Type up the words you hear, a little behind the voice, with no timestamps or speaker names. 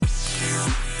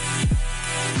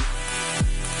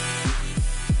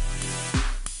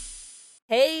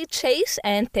Hey, Chase,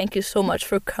 and thank you so much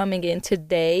for coming in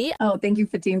today. Oh, thank you,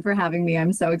 Fatine, for having me.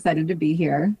 I'm so excited to be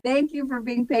here. Thank you for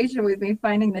being patient with me,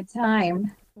 finding the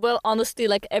time. Well, honestly,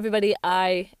 like everybody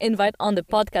I invite on the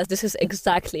podcast, this is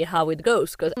exactly how it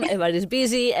goes because everybody's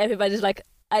busy. Everybody's like,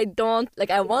 I want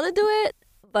to do it,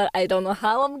 but I don't know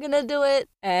how I'm going to do it.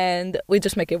 And we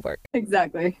just make it work.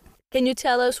 Exactly. Can you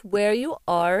tell us where you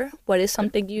are? What is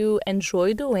something you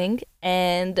enjoy doing?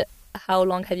 And how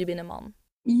long have you been a mom?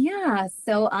 Yeah,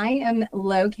 so I am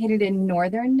located in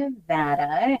northern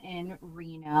Nevada in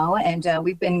Reno, and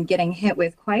we've been getting hit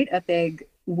with quite a big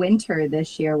winter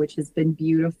this year, which has been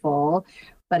beautiful,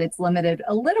 but it's limited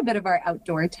a little bit of our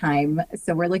outdoor time.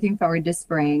 So we're looking forward to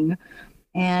spring.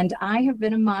 And I have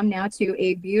been a mom now to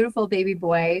a beautiful baby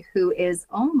boy who is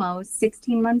almost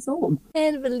 16 months old.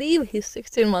 Can't believe he's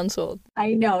 16 months old.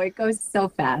 I know, it goes so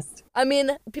fast. I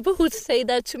mean, people who say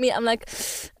that to me, I'm like,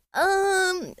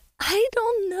 I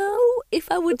don't know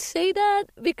if I would say that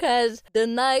because the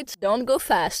nights don't go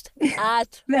fast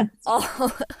at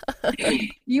all.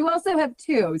 You also have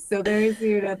two, so there's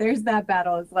that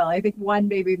battle as well. I think one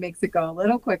maybe makes it go a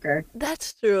little quicker.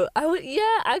 That's true.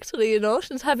 Yeah, actually,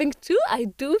 since having two, I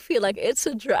do feel like it's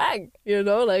a drag,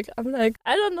 like, I'm like,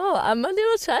 I don't know, I'm a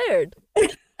little tired.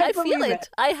 I feel it.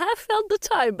 I have felt the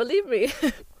time, believe me.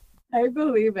 I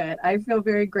believe it. I feel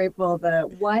very grateful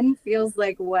that one feels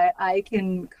like what I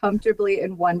can comfortably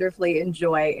and wonderfully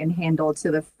enjoy and handle to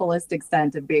the fullest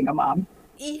extent of being a mom.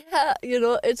 Yeah,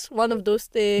 it's one of those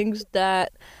things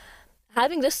that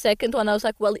having the second one, I was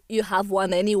like, well, you have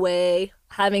one anyway.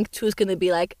 Having two is going to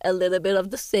be like a little bit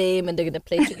of the same and they're going to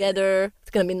play together.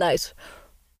 It's going to be nice.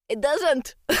 It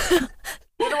doesn't.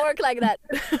 It doesn't work like that.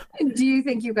 Do you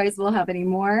think you guys will have any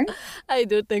more? I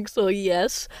do think so,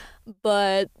 yes.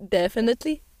 But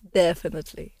definitely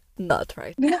not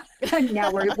right.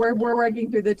 Yeah, we're working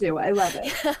through the two. I love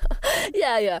it.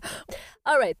 Yeah.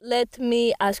 All right, let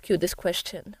me ask you this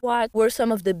question. What were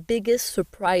some of the biggest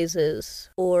surprises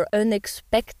or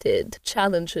unexpected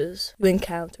challenges you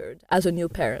encountered as a new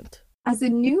parent? As a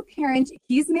new parent,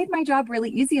 he's made my job really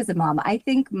easy as a mom. I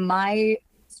think my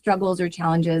struggles or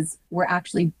challenges were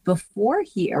actually before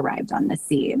he arrived on the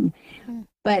scene.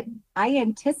 But I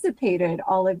anticipated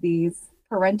all of these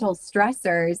parental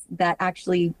stressors that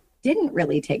actually didn't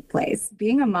really take place.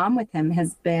 Being a mom with him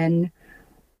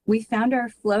we found our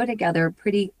flow together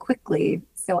pretty quickly.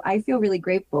 So I feel really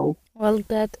grateful. Well,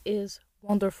 that is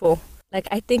wonderful. Like,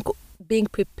 I think being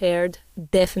prepared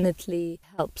definitely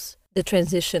helps the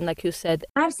transition, like you said.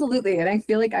 Absolutely. And I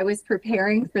feel like I was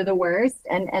preparing for the worst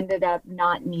and ended up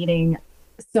not needing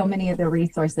so many of the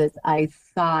resources I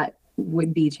thought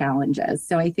would be challenges.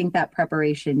 So I think that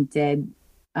preparation did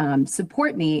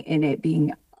support me in it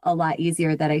being a lot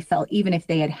easier that I felt even if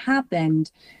they had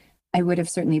happened, I would have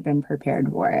certainly been prepared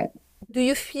for it. Do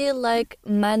you feel like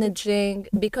managing,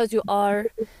 because you are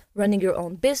running your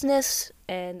own business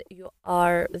and you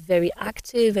are very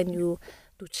active and you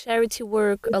do charity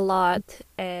work a lot,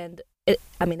 and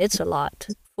it's a lot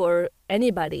for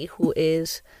anybody who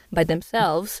is by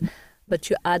themselves, but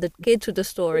you add a kid to the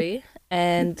story,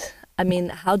 and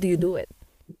how do you do it?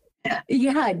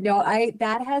 Yeah, no,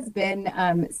 that has been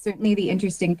certainly the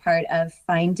interesting part of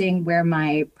finding where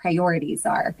my priorities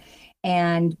are.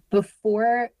 And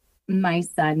before my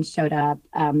son showed up,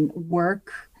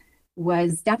 work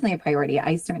was definitely a priority.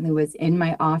 I certainly was in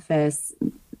my office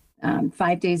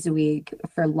 5 days a week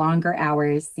for longer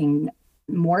hours, seeing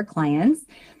more clients.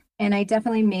 And I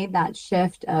definitely made that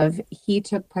shift of he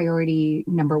took priority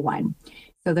number one.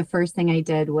 So the first thing I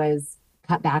did was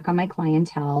cut back on my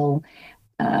clientele,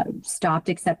 stopped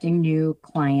accepting new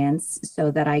clients so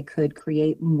that I could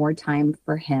create more time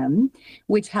for him,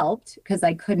 which helped because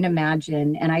I couldn't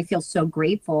imagine. And I feel so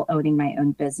grateful owning my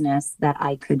own business that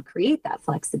I could create that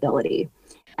flexibility.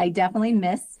 I definitely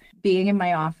miss being in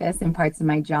my office and parts of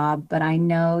my job, but I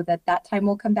know that that time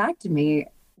will come back to me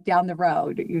down the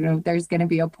road. There's going to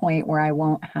be a point where I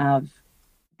won't have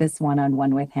this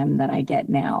one-on-one with him that I get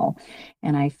now.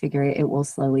 And I figure it will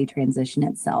slowly transition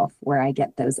itself where I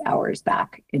get those hours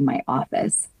back in my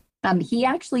office. He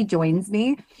actually joins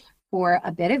me for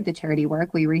a bit of the charity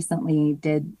work. We recently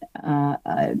did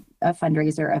a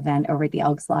fundraiser event over at the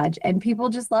Elks Lodge, and people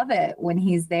just love it when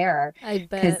he's there. I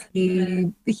Because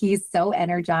bet. he's so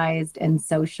energized and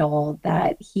social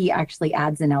that he actually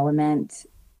adds an element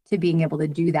to being able to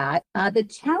do that. The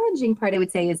challenging part, I would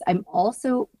say, is I'm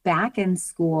also back in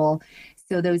school.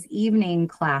 So those evening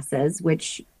classes,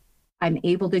 which I'm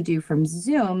able to do from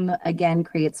Zoom, again,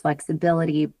 creates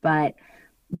flexibility, but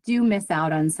do miss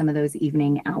out on some of those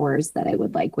evening hours that I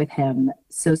would like with him.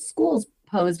 So school's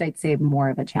posed, I'd say, more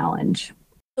of a challenge.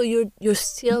 So you're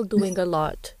still doing a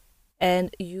lot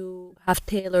and you have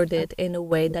tailored it in a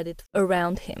way that it's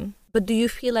around him. But do you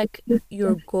feel like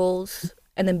your goals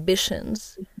and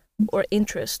ambitions or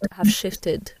interest have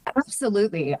shifted?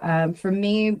 Absolutely. For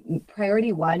me,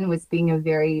 priority one was being a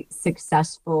very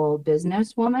successful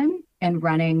businesswoman and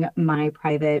running my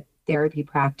private therapy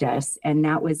practice. And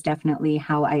that was definitely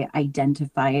how I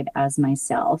identified as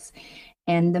myself.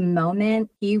 And the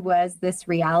moment he was this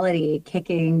reality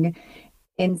kicking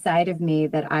inside of me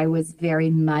that I was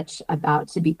very much about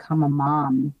to become a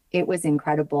mom, it was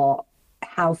incredible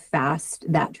how fast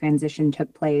that transition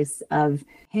took place of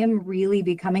him really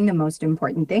becoming the most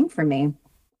important thing for me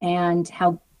and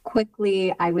how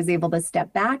quickly I was able to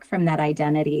step back from that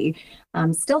identity,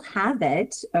 still have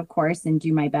it, of course, and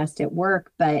do my best at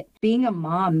work. But being a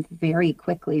mom very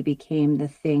quickly became the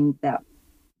thing that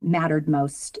mattered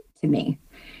most to me.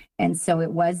 And so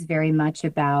it was very much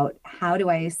about how do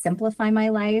I simplify my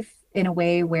life in a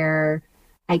way where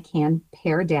I can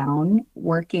pare down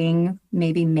working,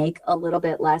 maybe make a little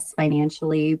bit less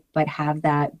financially, but have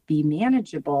that be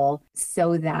manageable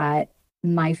so that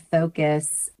my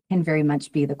focus can very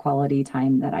much be the quality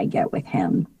time that I get with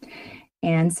him.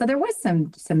 And so there was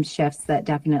some shifts that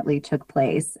definitely took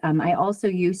place. I also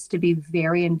used to be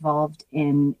very involved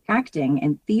in acting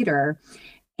and theater,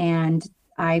 and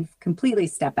I've completely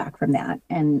stepped back from that.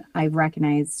 And I've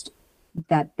recognized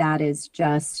that that is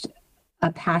just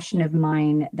a passion of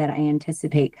mine that I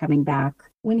anticipate coming back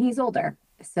when he's older.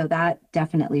 So that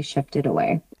definitely shifted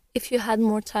away. If you had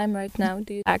more time right now,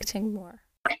 do you acting more?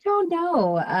 I don't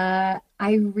know.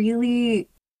 I really,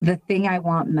 the thing I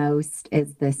want most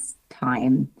is this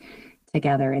time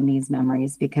together in these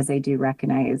memories because I do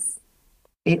recognize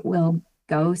it will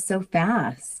go so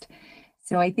fast.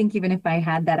 So I think even if I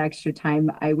had that extra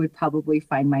time, I would probably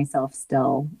find myself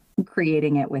still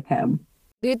creating it with him.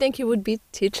 Do you think you would be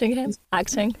teaching him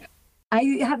acting? I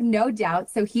have no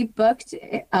doubt. So he booked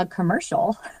a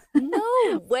commercial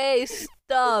No way,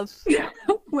 stop.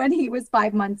 when he was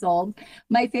 5 months old.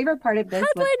 My favorite part of How this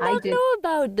do was I I not did. know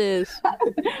about this?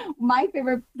 My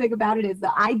favorite thing about it is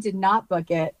that I did not book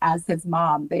it as his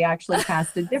mom. They actually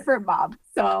cast a different mom.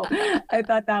 So I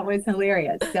thought that was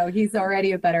hilarious. So he's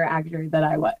already a better actor than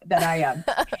I am.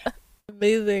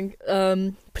 Amazing.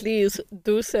 Please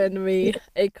do send me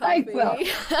a I will.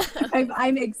 copy.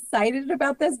 I'm excited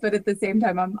about this, but at the same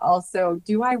time, I'm also,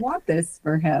 do I want this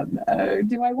for him?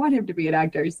 Do I want him to be an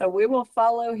actor? So we will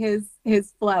follow his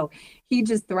flow. He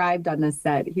just thrived on this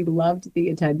set. He loved the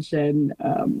attention.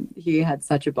 He had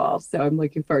such a ball. So I'm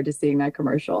looking forward to seeing that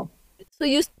commercial. So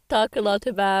you talk a lot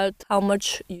about how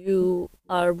much you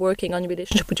are working on your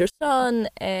relationship with your son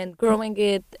and growing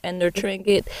it and nurturing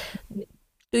it.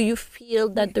 Do you feel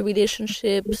that the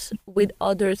relationships with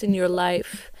others in your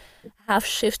life have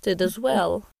shifted as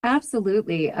well?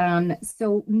 Absolutely.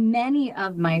 So many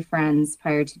of my friends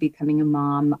prior to becoming a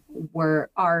mom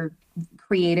are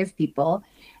creative people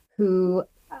who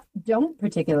don't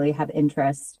particularly have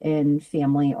interest in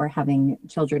family or having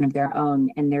children of their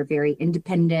own, and they're very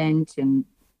independent and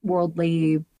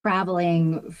worldly,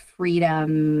 traveling,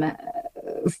 freedom,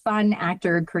 fun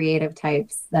actor, creative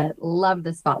types that love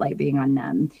the spotlight being on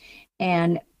them.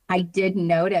 And I did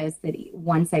notice that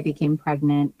once I became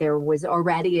pregnant, there was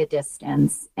already a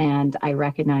distance, and I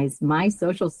recognized my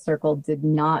social circle did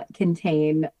not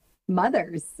contain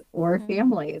mothers or Mhm.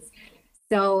 families.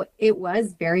 So it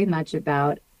was very much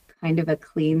about kind of a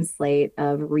clean slate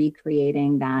of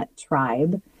recreating that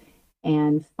tribe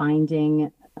and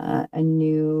finding a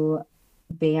new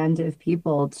band of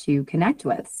people to connect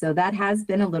with. So that has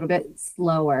been a little bit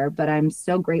slower, but I'm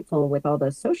so grateful with all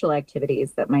those social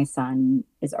activities that my son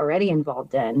is already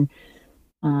involved in.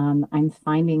 I'm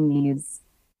finding these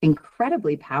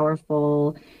incredibly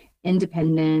powerful,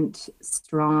 independent,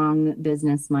 strong,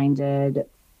 business minded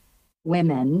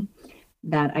women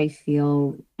that I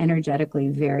feel energetically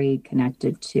very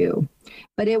connected to.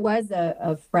 But it was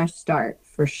a fresh start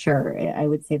for sure. I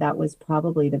would say that was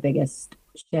probably the biggest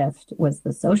shift was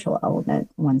the social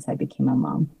element once I became a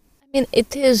mom. I mean,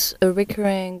 it is a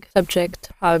recurring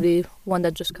subject, probably one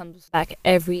that just comes back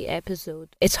every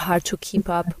episode. It's hard to keep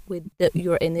up with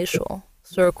your initial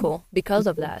circle because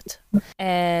of that.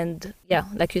 And yeah,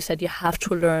 like you said, you have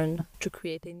to learn to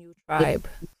create a new tribe,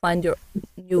 find your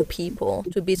new people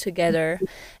to be together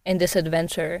in this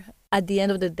adventure. At the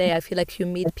end of the day, I feel like you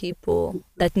meet people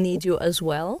that need you as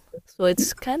well. So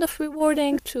it's kind of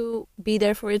rewarding to be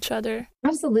there for each other.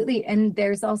 Absolutely. And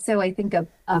there's also, I think,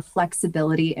 a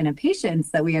flexibility and a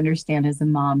patience that we understand as a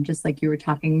mom, just like you were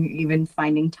talking, even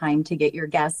finding time to get your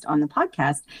guest on the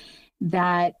podcast,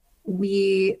 that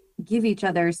we give each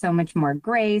other so much more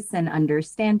grace and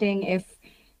understanding if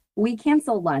we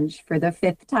cancel lunch for the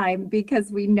fifth time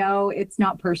because we know it's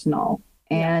not personal.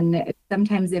 Yeah. And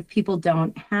sometimes, if people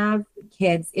don't have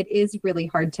kids, it is really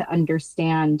hard to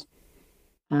understand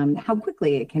how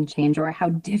quickly it can change or how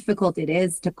difficult it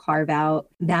is to carve out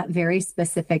that very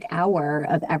specific hour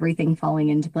of everything falling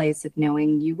into place of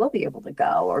knowing you will be able to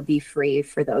go or be free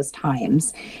for those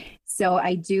times. So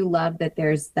I do love that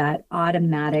there's that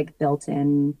automatic built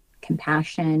in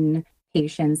compassion,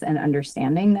 patience, and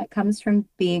understanding that comes from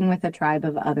being with a tribe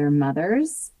of other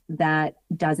mothers that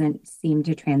doesn't seem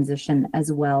to transition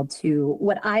as well to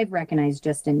what I've recognized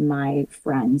just in my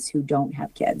friends who don't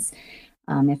have kids.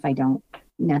 If I don't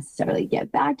necessarily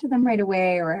get back to them right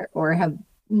away or have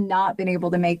not been able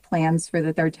to make plans for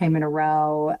the third time in a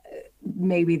row,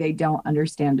 maybe they don't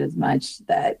understand as much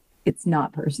that it's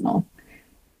not personal.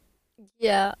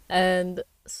 Yeah, and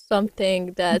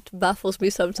something that baffles me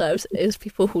sometimes is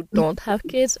people who don't have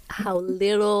kids, how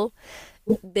little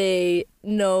they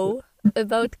know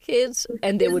about kids,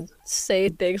 and they would say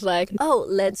things like, "Oh,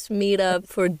 let's meet up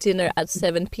for dinner at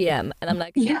 7 p.m." And I'm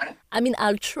like, Yeah. I mean,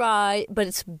 I'll try, but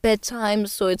it's bedtime,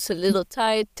 so it's a little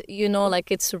tight,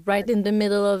 like it's right in the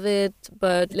middle of it,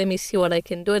 but let me see what I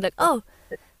can do. And like, "Oh,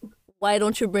 why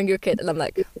don't you bring your kid?" And I'm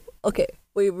like, "Okay,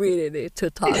 we really need to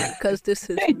talk because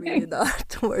this is really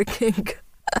not working."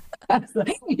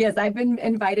 Absolutely. Yes, I've been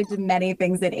invited to many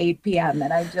things at 8 p.m.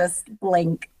 and I just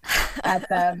blink at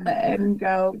them and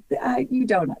go, you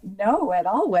don't know at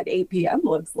all what 8 p.m.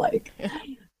 looks like.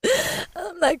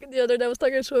 I'm like, the other day I was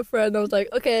talking to a friend. I was like,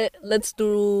 okay, let's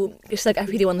do. She's like, I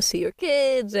really want to see your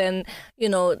kids, and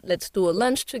let's do a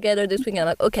lunch together this weekend. I'm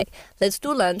like, okay, let's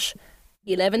do lunch,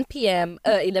 11 p.m.,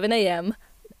 11 a.m.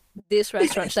 This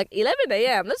restaurant. She's like, 11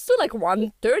 a.m. Let's do like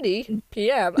 1:30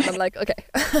 p.m. And I'm like, okay,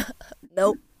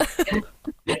 nope.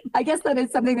 I guess that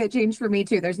is something that changed for me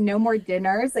too. There's no more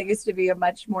dinners. I used to be a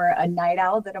much more a night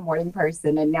owl than a morning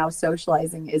person, and now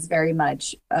socializing is very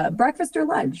much breakfast or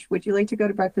lunch. Would you like to go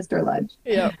to breakfast or lunch?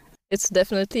 Yeah, it's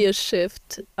definitely a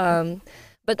shift.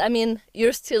 But I mean,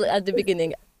 you're still at the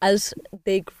beginning. As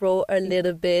they grow a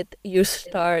little bit, you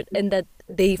start, and that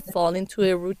they fall into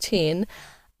a routine.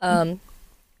 Um,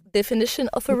 Definition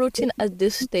of a routine at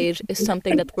this stage is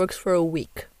something that works for a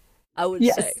week, I would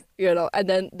say, Yes. and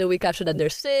then the week after that they're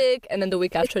sick, and then the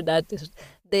week after that is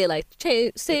daylight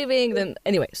saving. Then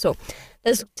anyway, so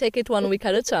let's take it 1 week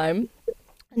at a time.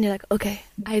 And you're like, okay,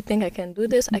 I think I can do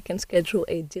this. I can schedule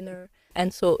a dinner,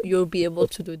 and so you'll be able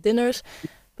to do dinners.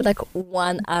 But like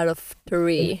 1 out of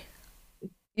 3,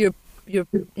 you're you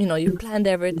planned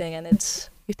everything, and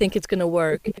you think it's gonna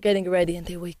work. You're getting ready, and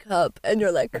they wake up, and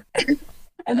you're like,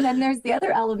 And then there's the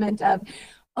other element of,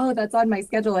 oh, that's on my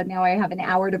schedule and now I have an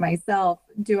hour to myself.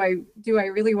 Do I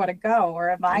really want to go or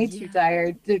am I too yeah.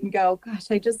 tired to go, gosh,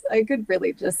 I could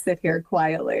really just sit here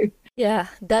quietly. Yeah,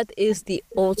 that is the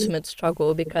ultimate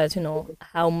struggle because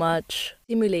how much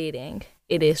stimulating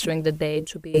it is during the day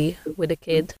to be with a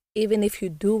kid. Even if you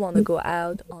do want to go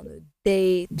out on a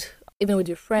date, even with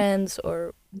your friends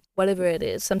or whatever it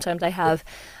is. Sometimes I have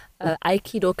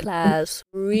Aikido class,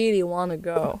 really want to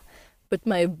go, but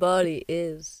my body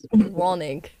is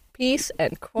wanting peace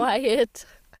and quiet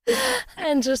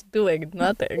and just doing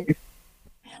nothing.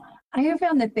 I have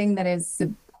found the thing that has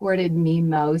supported me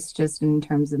most, just in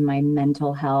terms of my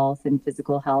mental health and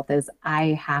physical health, is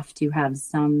I have to have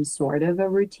some sort of a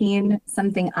routine,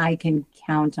 something I can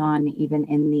count on, even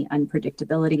in the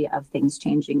unpredictability of things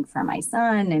changing for my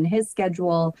son and his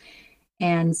schedule.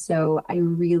 And so I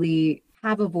really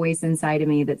have a voice inside of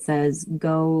me that says,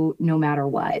 go no matter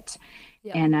what.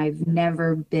 Yeah. And I've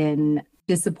never been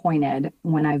disappointed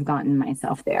when I've gotten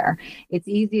myself there. It's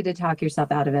easy to talk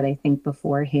yourself out of it, I think,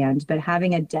 beforehand, but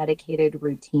having a dedicated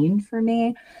routine for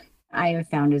me, I have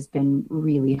found has been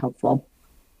really helpful.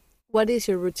 What is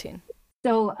your routine?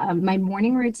 So, my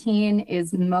morning routine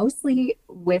is mostly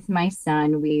with my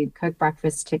son. We cook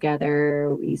breakfast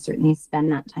together. We certainly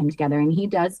spend that time together, and he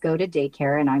does go to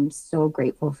daycare. And I'm so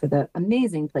grateful for the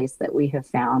amazing place that we have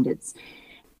found.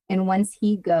 And once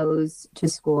he goes to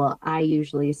school, I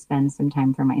usually spend some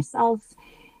time for myself,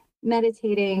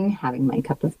 meditating, having my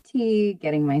cup of tea,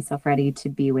 getting myself ready to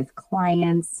be with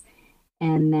clients.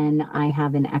 And then I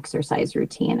have an exercise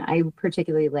routine. I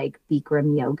particularly like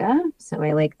Bikram yoga. So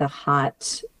I like the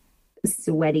hot,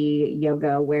 sweaty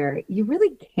yoga where you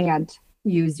really can't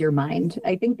use your mind.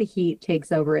 I think the heat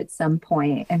takes over at some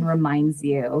point and reminds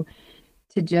you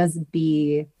to just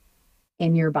be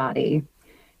in your body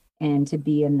and to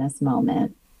be in this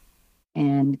moment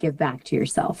and give back to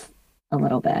yourself a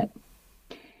little bit.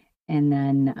 And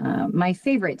then my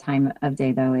favorite time of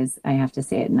day, though, is I have to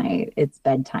say at night, it's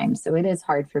bedtime. So it is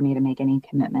hard for me to make any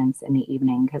commitments in the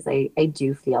evening because I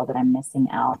do feel that I'm missing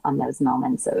out on those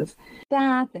moments of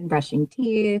bath and brushing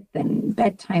teeth and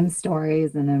bedtime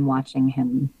stories and then watching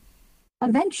him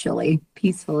eventually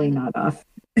peacefully nod off.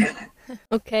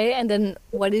 Okay, and then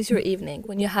what is your evening?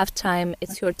 When you have time,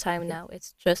 it's your time now.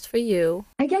 It's just for you.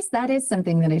 I guess that is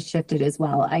something that has shifted as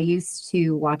well. I used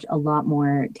to watch a lot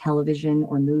more television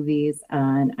or movies,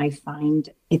 and I find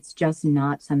it's just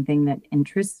not something that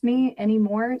interests me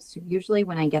anymore. So, usually,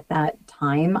 when I get that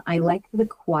time, I like the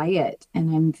quiet,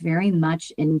 and I'm very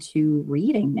much into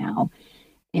reading now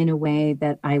in a way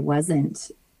that I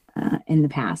wasn't in the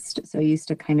past. So, I used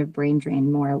to kind of brain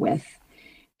drain more with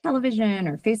television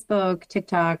or Facebook,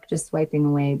 TikTok, just swiping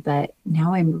away. But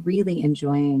now I'm really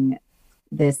enjoying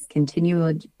this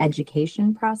continual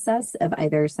education process of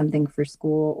either something for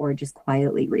school or just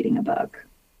quietly reading a book.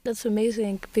 That's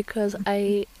amazing because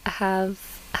I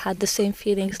have had the same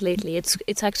feelings lately. It's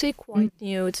actually quite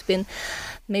new. It's been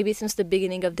maybe since the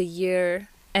beginning of the year,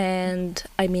 and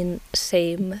I mean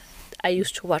same. I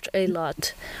used to watch a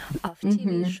lot of TV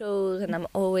Mm-hmm. shows, and I'm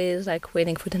always like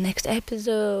waiting for the next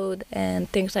episode and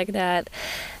things like that.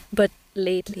 But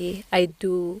lately, I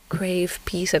do crave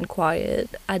peace and quiet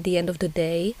at the end of the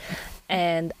day.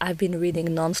 And I've been reading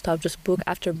nonstop, just book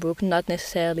after book, not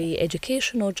necessarily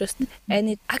educational, just, and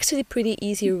it's actually pretty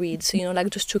easy reads, like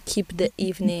just to keep the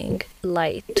evening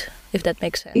light, if that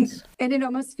makes sense. And it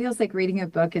almost feels like reading a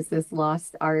book is this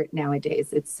lost art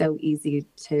nowadays. It's so easy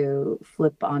to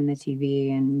flip on the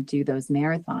TV and do those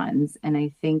marathons. And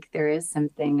I think there is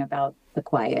something about the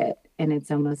quiet and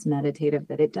it's almost meditative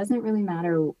that it doesn't really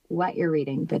matter what you're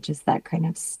reading, but just that kind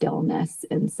of stillness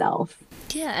in self.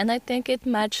 Yeah, and I think it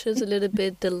matches a little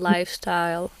bit the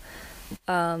lifestyle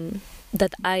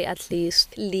that I at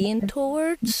least lean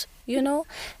towards,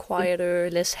 quieter,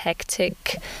 less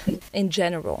hectic in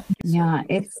general. Yeah,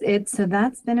 it's so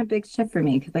that's been a big shift for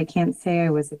me because I can't say I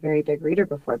was a very big reader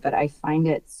before, but I find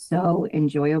it so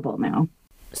enjoyable now.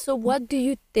 So, what do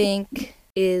you think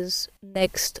is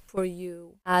next for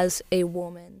you as a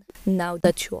woman now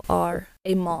that you are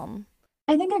a mom?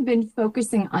 I think I've been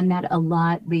focusing on that a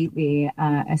lot lately,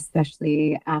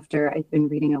 especially after I've been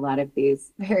reading a lot of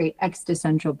these very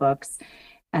existential books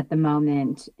at the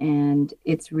moment. And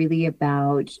it's really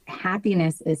about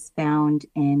happiness is found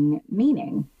in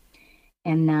meaning.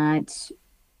 And that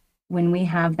when we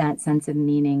have that sense of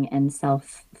meaning and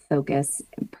self focus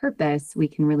and purpose, we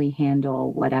can really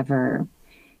handle whatever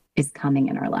is coming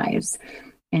in our lives.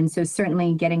 And so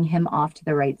certainly getting him off to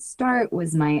the right start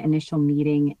was my initial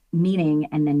meaning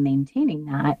and then maintaining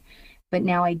that. But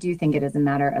now I do think it is a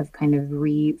matter of kind of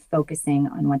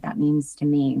refocusing on what that means to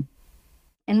me.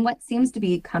 And what seems to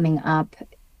be coming up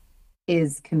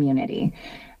is community,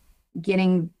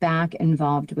 getting back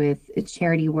involved with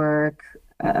charity work,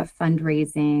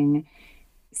 fundraising,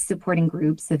 supporting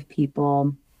groups of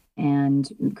people, and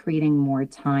creating more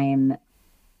time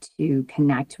to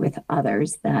connect with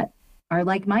others that are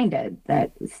like minded,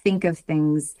 that think of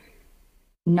things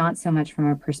not so much from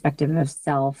a perspective of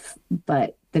self,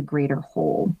 but the greater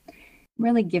whole.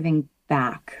 Really giving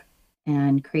back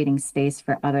and creating space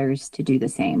for others to do the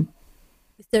same.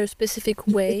 Is there a specific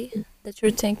way that you're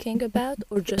thinking about,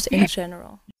 or just in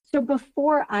general? So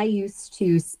before I used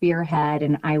to spearhead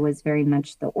and I was very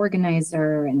much the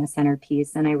organizer and the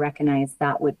centerpiece, and I recognized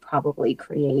that would probably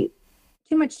create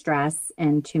too much stress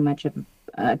and too much of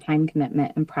time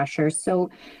commitment and pressure. So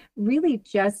really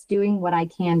just doing what I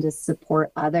can to support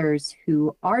others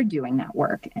who are doing that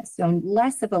work. So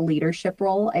less of a leadership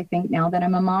role, I think, now that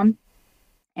I'm a mom,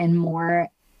 and more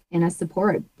in a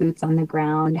support, boots on the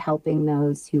ground, helping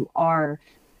those who are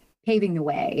paving the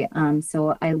way.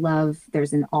 So I love,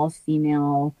 there's an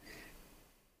all-female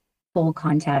full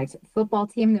contact football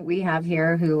team that we have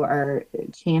here who are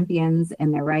champions,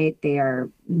 and they're right. They are,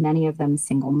 many of them,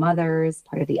 single mothers,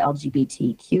 part of the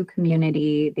LGBTQ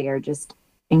community. They are just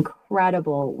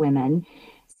incredible women.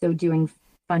 So doing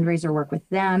fundraiser work with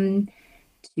them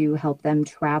to help them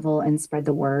travel and spread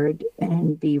the word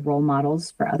and be role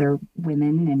models for other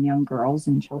women and young girls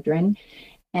and children.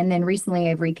 And then recently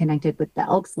I've reconnected with the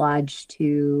Elks Lodge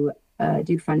to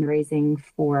do fundraising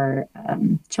for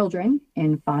children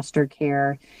in foster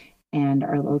care and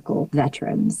our local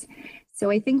veterans. So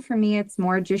I think for me, it's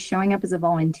more just showing up as a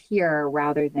volunteer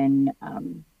rather than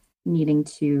needing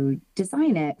to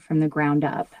design it from the ground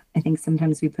up. I think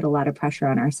sometimes we put a lot of pressure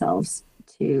on ourselves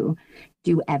to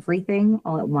do everything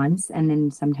all at once, and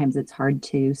then sometimes it's hard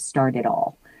to start it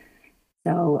all.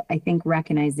 So I think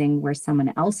recognizing where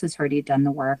someone else has already done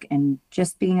the work and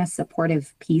just being a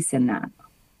supportive piece in that.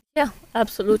 Yeah,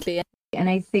 absolutely. And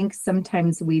I think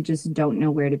sometimes we just don't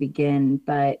know where to begin,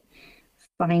 but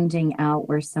finding out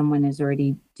where someone is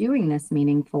already doing this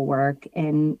meaningful work,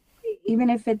 and even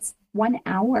if it's 1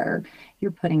 hour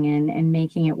you're putting in and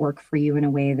making it work for you in a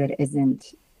way that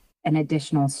isn't an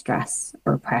additional stress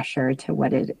or pressure to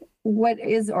what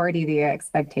is already the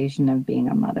expectation of being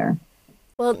a mother.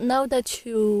 Well, now that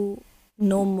you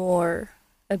know more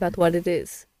about what it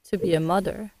is to be a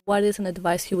mother, what is an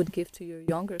advice you would give to your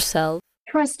younger self?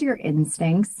 Trust your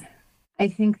instincts. I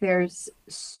think there's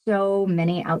so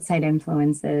many outside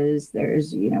influences.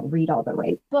 There's, read all the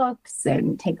right books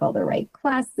and take all the right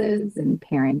classes and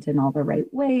parent in all the right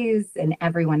ways. And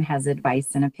everyone has advice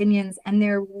and opinions, and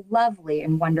they're lovely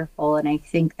and wonderful. And I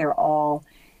think they're all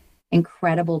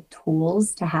incredible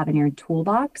tools to have in your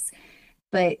toolbox.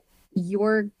 But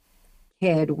your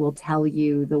kid will tell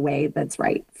you the way that's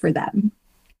right for them.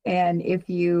 And if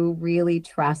you really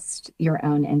trust your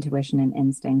own intuition and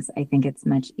instincts, I think it's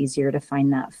much easier to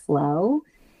find that flow.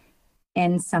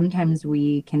 And sometimes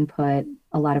we can put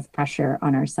a lot of pressure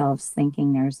on ourselves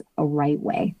thinking there's a right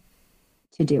way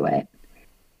to do it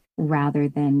rather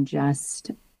than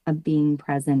just a being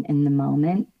present in the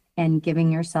moment and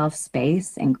giving yourself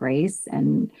space and grace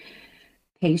and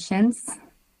patience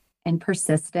and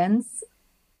persistence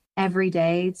every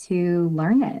day to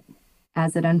learn it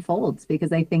as it unfolds.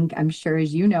 Because I think, I'm sure,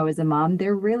 as you know, as a mom,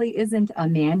 there really isn't a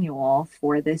manual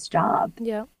for this job.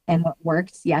 Yeah. And what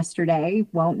worked yesterday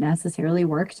won't necessarily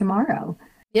work tomorrow.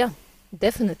 Yeah,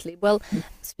 definitely. Well,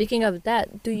 speaking of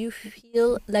that, do you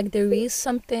feel like there is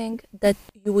something that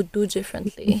you would do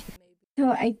differently?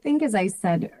 So I think, as I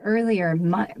said earlier,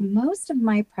 most of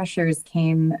my pressures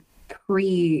came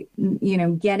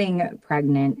getting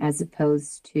pregnant as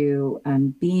opposed to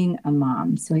being a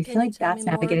mom. So I Can feel you like tell me that's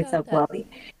more navigated about so that? well.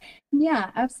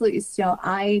 Yeah, absolutely. So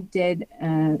I did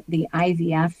the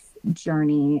IVF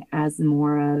journey as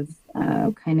more of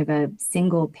kind of a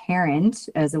single parent,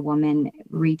 as a woman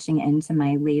reaching into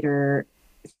my later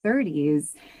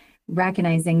 30s,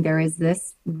 recognizing there is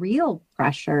this real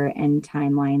pressure and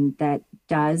timeline that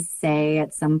does say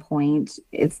at some point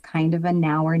it's kind of a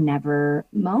now or never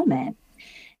moment.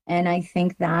 And I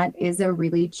think that is a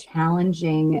really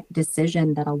challenging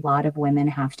decision that a lot of women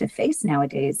have to face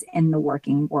nowadays in the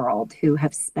working world, who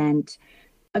have spent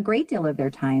a great deal of their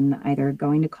time either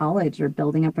going to college or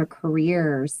building up a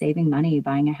career or saving money,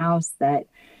 buying a house. That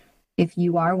if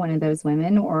you are one of those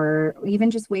women, or even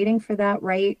just waiting for that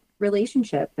right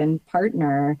relationship and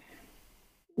partner,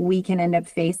 we can end up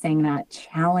facing that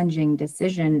challenging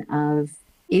decision of,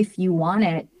 if you want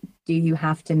it, do you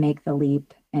have to make the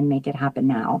leap and make it happen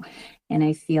now? And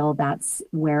I feel that's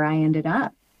where I ended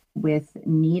up, with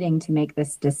needing to make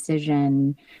this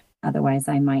decision. Otherwise,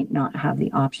 I might not have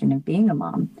the option of being a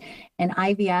mom. And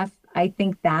IVF, I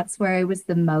think that's where I was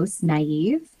the most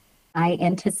naive. I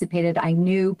anticipated, I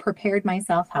knew, prepared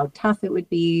myself how tough it would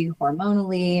be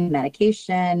hormonally,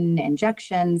 medication,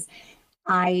 injections.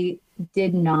 I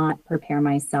did not prepare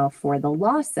myself for the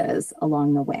losses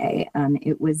along the way.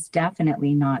 It was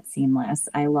definitely not seamless.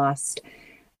 I lost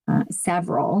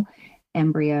several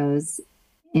embryos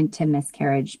into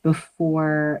miscarriage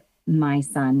before my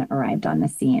son arrived on the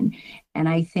scene. And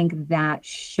I think that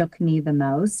shook me the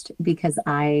most, because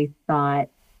I thought,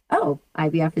 oh,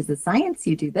 IVF is a science.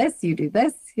 You do this, you do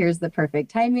this. Here's the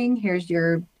perfect timing. Here's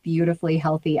your beautifully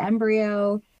healthy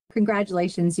embryo.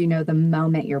 Congratulations, you know the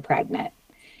moment you're pregnant.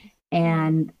 Mm.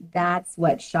 And that's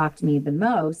what shocked me the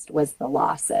most, was the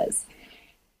losses.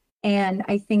 And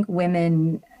I think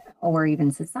women, or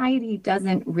even society,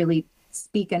 doesn't really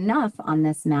speak enough on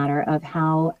this matter of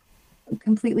how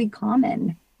completely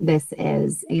common this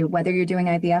is, whether you're doing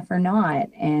IVF or not,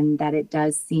 and that it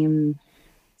does seem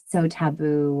so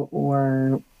taboo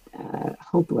or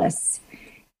hopeless.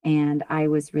 And I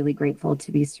was really grateful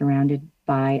to be surrounded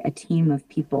by a team of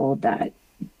people that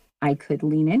I could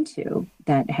lean into,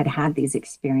 that had had these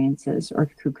experiences, or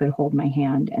who could hold my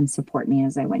hand and support me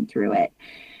as I went through it.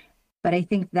 But I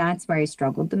think that's where I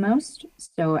struggled the most.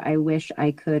 So I wish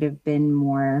I could have been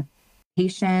more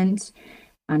patient,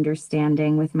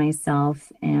 understanding with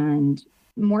myself, and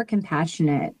more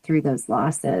compassionate through those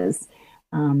losses.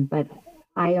 But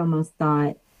I almost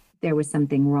thought there was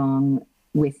something wrong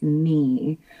with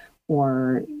me,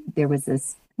 or there was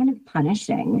this kind of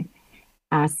punishing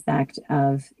aspect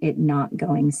of it not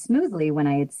going smoothly when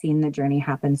I had seen the journey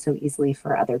happen so easily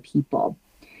for other people.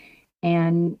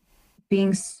 And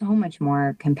being so much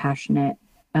more compassionate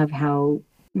of how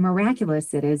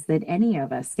miraculous it is that any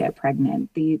of us get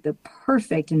pregnant, the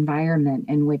perfect environment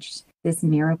in which this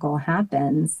miracle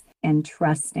happens, and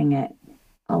trusting it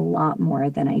a lot more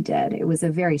than I did. It was a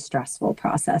very stressful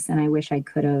process, and I wish I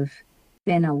could have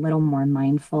been a little more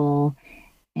mindful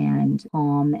and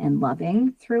calm and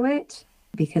loving through it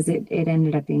because it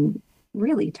ended up being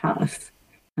really tough.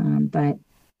 But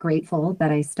grateful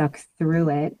that I stuck through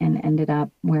it and ended up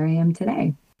where I am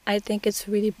today. I think it's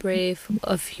really brave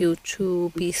of you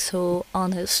to be so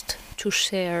honest, to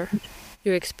share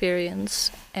your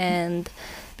experience, and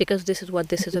because this is what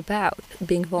this is about,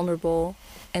 being vulnerable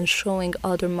and showing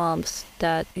other moms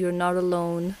that you're not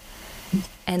alone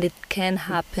and it can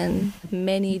happen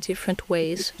many different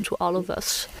ways to all of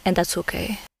us, and that's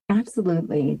okay.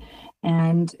 Absolutely.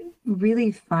 And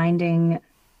really finding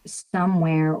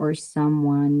somewhere or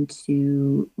someone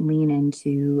to lean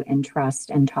into and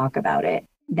trust and talk about it,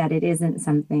 that it isn't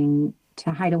something to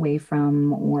hide away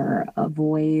from or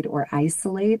avoid or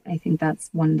isolate. I think that's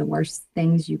one of the worst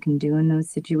things you can do in those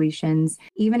situations,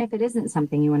 even if it isn't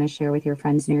something you want to share with your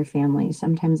friends and your family.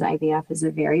 Sometimes IVF is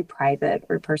a very private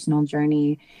or personal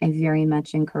journey. I very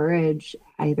much encourage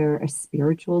either a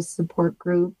spiritual support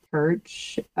group,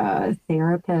 church, a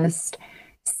therapist,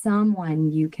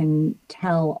 someone you can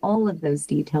tell all of those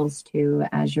details to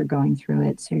as you're going through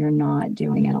it so you're not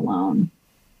doing it alone.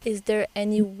 Is there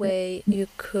any way you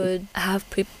could have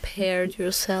prepared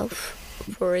yourself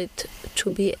for it to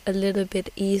be a little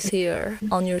bit easier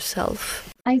on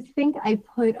yourself? I think I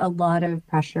put a lot of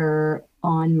pressure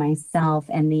on myself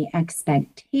and the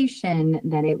expectation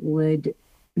that it would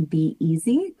be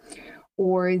easy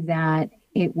or that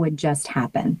it would just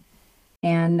happen.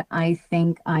 And I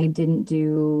think I didn't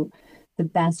do the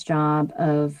best job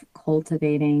of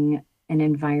cultivating an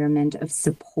environment of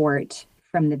support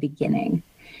from the beginning.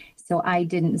 So I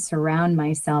didn't surround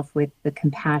myself with the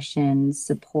compassion,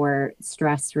 support,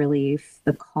 stress relief,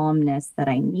 the calmness that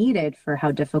I needed for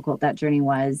how difficult that journey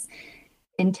was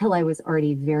until I was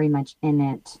already very much in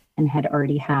it and had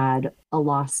already had a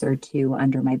loss or two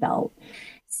under my belt.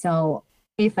 So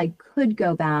if I could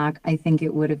go back, I think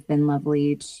it would have been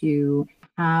lovely to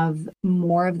have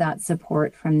more of that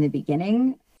support from the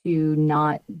beginning, to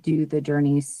not do the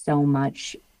journey so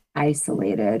much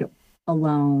isolated,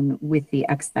 alone, with the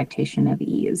expectation of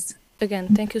ease.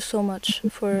 Again, thank you so much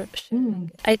for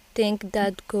sharing. I think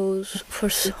that goes for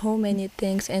so many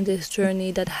things in this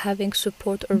journey, that having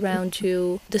support around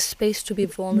you, the space to be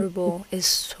vulnerable, is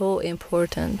so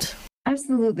important.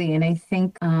 Absolutely. And I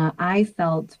think I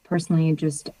felt personally,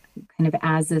 just kind of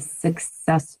as a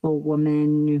successful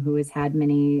woman who has had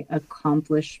many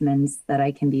accomplishments that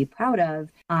I can be proud of,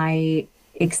 I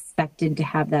expected to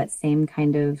have that same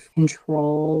kind of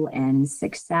control and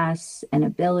success and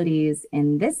abilities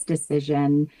in this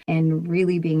decision, and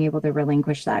really being able to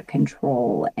relinquish that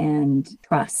control and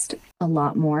trust a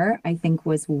lot more, I think,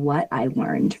 was what I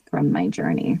learned from my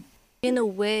journey. In a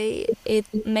way,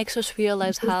 it makes us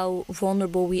realize how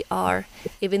vulnerable we are,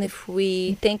 even if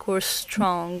we think we're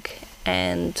strong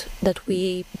and that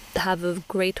we have a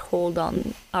great hold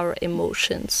on our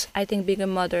emotions. I think being a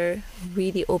mother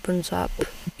really opens up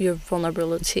your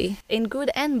vulnerability in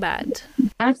good and bad.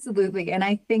 Absolutely. And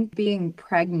I think being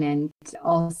pregnant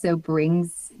also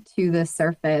brings to the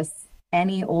surface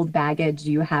any old baggage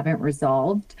you haven't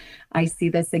resolved. I see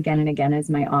this again and again as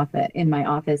in my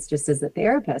office, just as a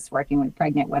therapist working with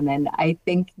pregnant women. I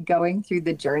think going through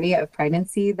the journey of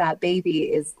pregnancy, that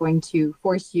baby is going to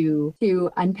force you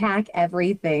to unpack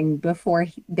everything before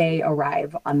they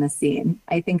arrive on the scene.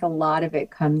 I think a lot of it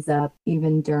comes up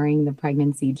even during the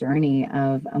pregnancy journey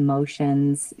of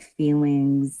emotions,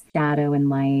 feelings, shadow and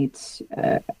light,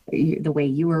 the way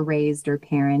you were raised or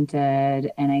parented.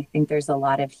 And I think there's a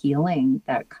lot of healing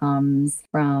that comes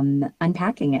from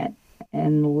unpacking it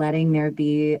and letting there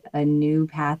be a new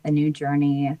path, a new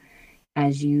journey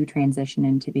as you transition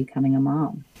into becoming a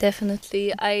mom.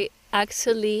 Definitely. I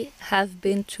actually have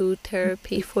been to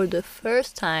therapy for the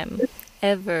first time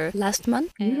ever last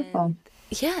month. Beautiful.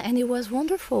 And it was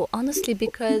wonderful, honestly,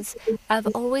 because I've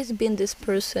always been this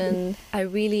person. I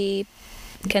really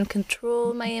can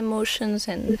control my emotions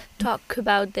and talk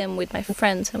about them with my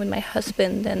friends and with my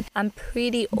husband, and I'm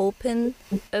pretty open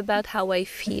about how I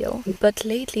feel. But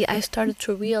lately I started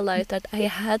to realize that I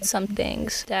had some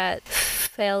things that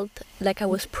felt like I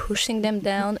was pushing them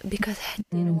down because I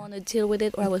didn't want to deal with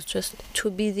it, or I was just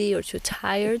too busy or too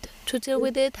tired to deal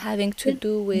with it, having to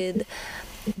do with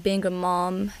being a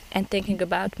mom and thinking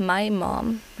about my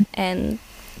mom and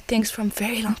things from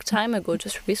very long time ago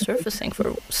just resurfacing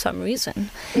for some reason.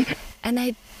 And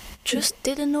I just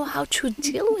didn't know how to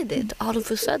deal with it all of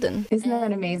a sudden. Isn't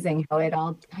that amazing how it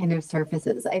all kind of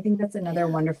surfaces? I think that's another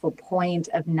wonderful point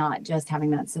of not just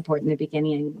having that support in the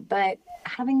beginning, but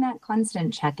having that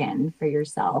constant check-in for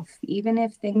yourself. Even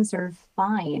if things are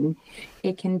fine,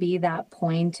 it can be that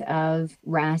point of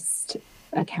rest,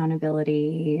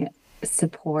 accountability,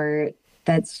 support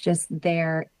that's just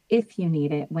there if you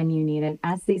need it, when you need it,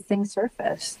 as these things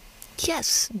surface.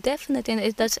 Yes, definitely.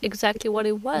 And that's exactly what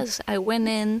it was. I went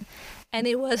in and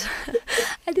it was,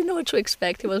 I didn't know what to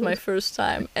expect. It was my first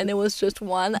time. And it was just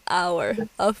 1 hour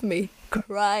of me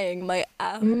crying my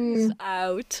eyes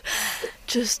out,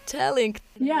 just telling.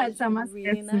 Yeah, it's almost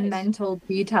really this nice mental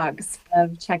detox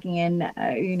of checking in,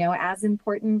 as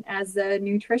important as a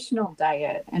nutritional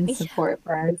diet and support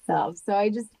for ourselves. So I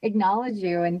just acknowledge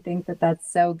you and think that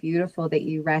that's so beautiful that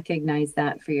you recognize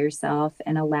that for yourself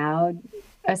and allowed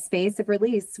a space of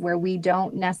release where we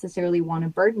don't necessarily want to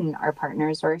burden our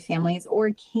partners or families, or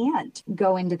can't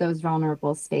go into those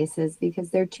vulnerable spaces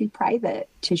because they're too private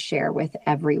to share with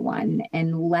everyone,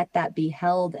 and let that be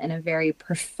held in a very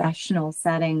professional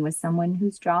setting with someone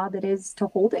whose job it is to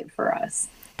hold it for us.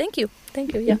 Thank you.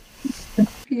 Thank you. Yeah.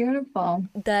 Beautiful.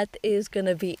 That is going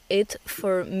to be it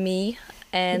for me.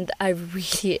 And I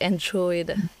really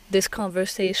enjoyed this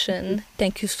conversation.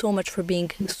 Thank you so much for being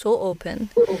so open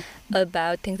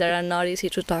about things that are not easy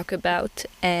to talk about.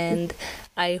 And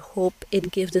I hope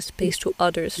it gives the space to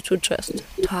others to just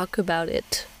talk about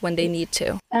it when they need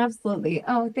to. Absolutely.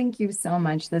 Oh, thank you so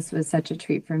much. This was such a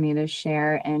treat for me to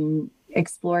share and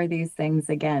explore these things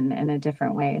again in a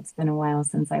different way. It's been a while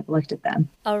since I've looked at them.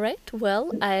 All right.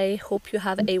 Well, I hope you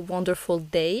have a wonderful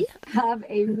day. Have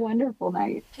a wonderful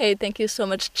night. Hey, thank you so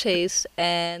much, Chase.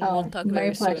 And we'll talk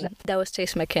very soon. That was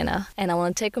Chase McKenna. And I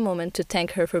want to take a moment to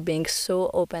thank her for being so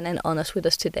open and honest with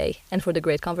us today and for the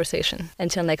great conversation.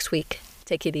 Until next week,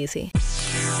 take it easy.